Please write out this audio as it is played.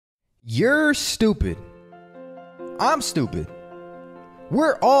You're stupid. I'm stupid.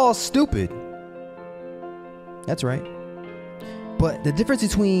 We're all stupid. That's right. But the difference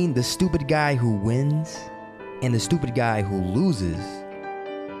between the stupid guy who wins and the stupid guy who loses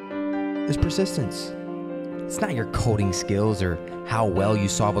is persistence. It's not your coding skills or how well you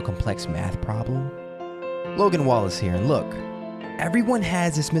solve a complex math problem. Logan Wallace here, and look, everyone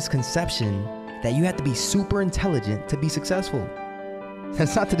has this misconception that you have to be super intelligent to be successful.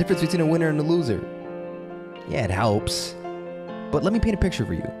 That's not the difference between a winner and a loser. Yeah, it helps. But let me paint a picture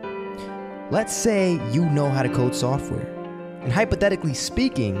for you. Let's say you know how to code software. And hypothetically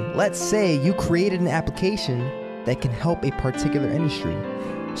speaking, let's say you created an application that can help a particular industry.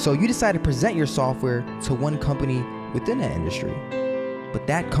 So you decide to present your software to one company within that industry. But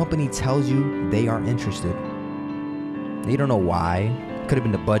that company tells you they aren't interested. You don't know why. Could have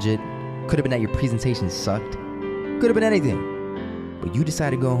been the budget. Could have been that your presentation sucked. Could have been anything. But you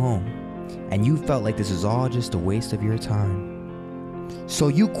decided to go home, and you felt like this is all just a waste of your time. So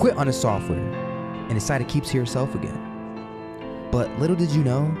you quit on the software and decided to keep to yourself again. But little did you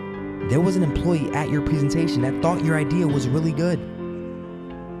know, there was an employee at your presentation that thought your idea was really good.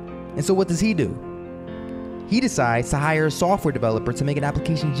 And so what does he do? He decides to hire a software developer to make an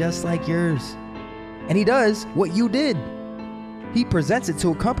application just like yours. And he does what you did. He presents it to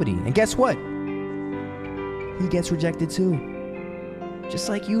a company, and guess what? He gets rejected too. Just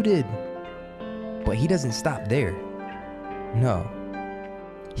like you did. But he doesn't stop there. No.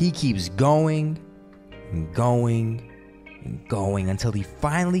 He keeps going and going and going until he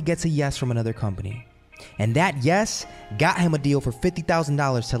finally gets a yes from another company. And that yes got him a deal for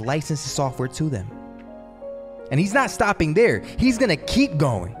 $50,000 to license the software to them. And he's not stopping there. He's gonna keep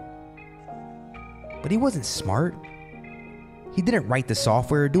going. But he wasn't smart. He didn't write the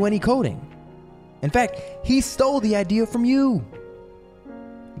software or do any coding. In fact, he stole the idea from you.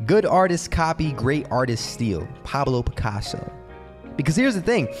 Good artists copy, great artists steal. Pablo Picasso. Because here's the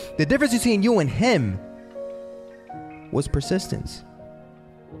thing, the difference between you and him was persistence.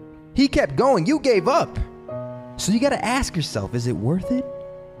 He kept going, you gave up. So you gotta ask yourself, is it worth it?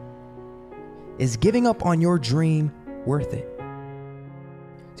 Is giving up on your dream worth it?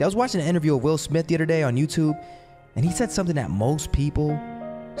 See, I was watching an interview of Will Smith the other day on YouTube, and he said something that most people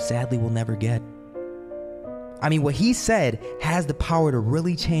sadly will never get. I mean, what he said has the power to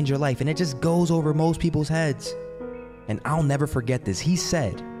really change your life, and it just goes over most people's heads. And I'll never forget this. He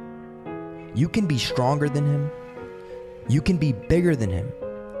said, you can be stronger than him. You can be bigger than him.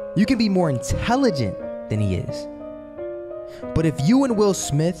 You can be more intelligent than he is. But if you and Will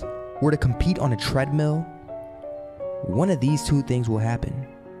Smith were to compete on a treadmill, one of these two things will happen.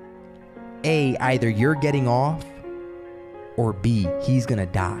 A, either you're getting off, or B, he's gonna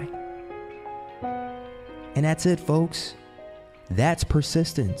die. And that's it, folks. That's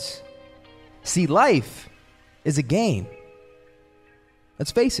persistence. See, life is a game.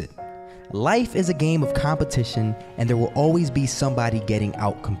 Let's face it. Life is a game of competition, and there will always be somebody getting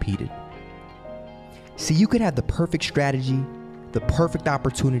out-competed. See, you could have the perfect strategy, the perfect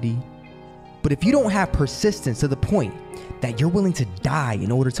opportunity, but if you don't have persistence to the point that you're willing to die in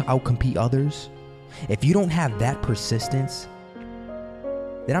order to outcompete others, if you don't have that persistence,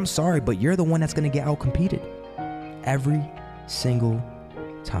 then I'm sorry, but you're the one that's going to get outcompeted every single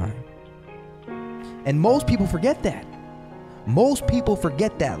time. And most people forget that. Most people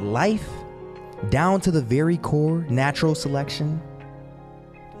forget that life, down to the very core, natural selection,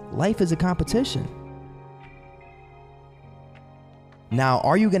 life is a competition. Now,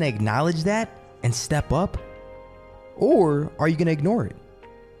 are you going to acknowledge that and step up? Or are you going to ignore it?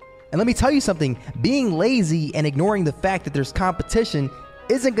 And let me tell you something, being lazy and ignoring the fact that there's competition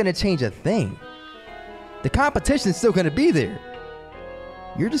isn't going to change a thing. The competition's still going to be there.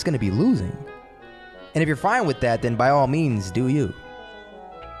 You're just going to be losing. And if you're fine with that, then by all means, do you.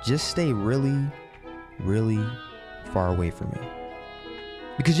 Just stay really, really far away from me.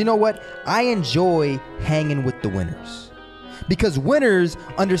 Because you know what? I enjoy hanging with the winners. Because winners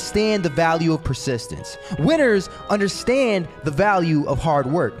understand the value of persistence. Winners understand the value of hard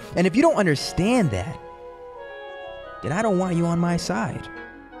work. And if you don't understand that, then I don't want you on my side.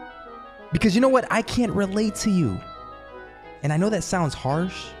 Because you know what? I can't relate to you. And I know that sounds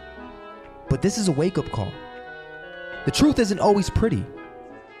harsh, but this is a wake-up call. The truth isn't always pretty.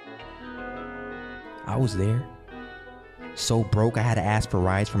 I was there. So broke I had to ask for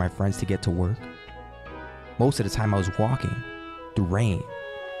rides for my friends to get to work. Most of the time I was walking through rain,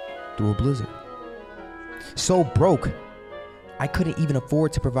 through a blizzard. So broke, I couldn't even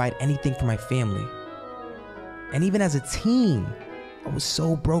afford to provide anything for my family. And even as a teen, I was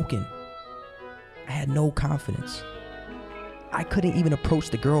so broken. I had no confidence. I couldn't even approach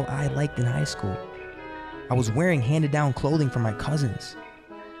the girl I liked in high school. I was wearing handed-down clothing from my cousins,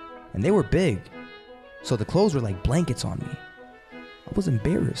 and they were big, so the clothes were like blankets on me. I was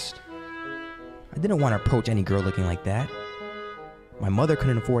embarrassed. I didn't want to approach any girl looking like that. My mother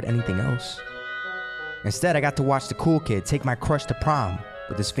couldn't afford anything else. Instead, I got to watch the cool kid take my crush to prom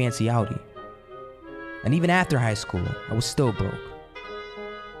with his fancy Audi. And even after high school, I was still broke.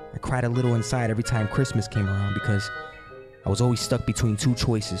 I cried a little inside every time Christmas came around because I was always stuck between two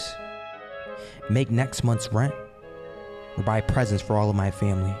choices: make next month's rent or buy presents for all of my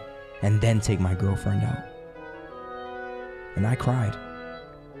family and then take my girlfriend out. And I cried.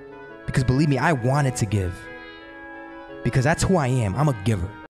 Because believe me, I wanted to give. Because that's who I am. I'm a giver.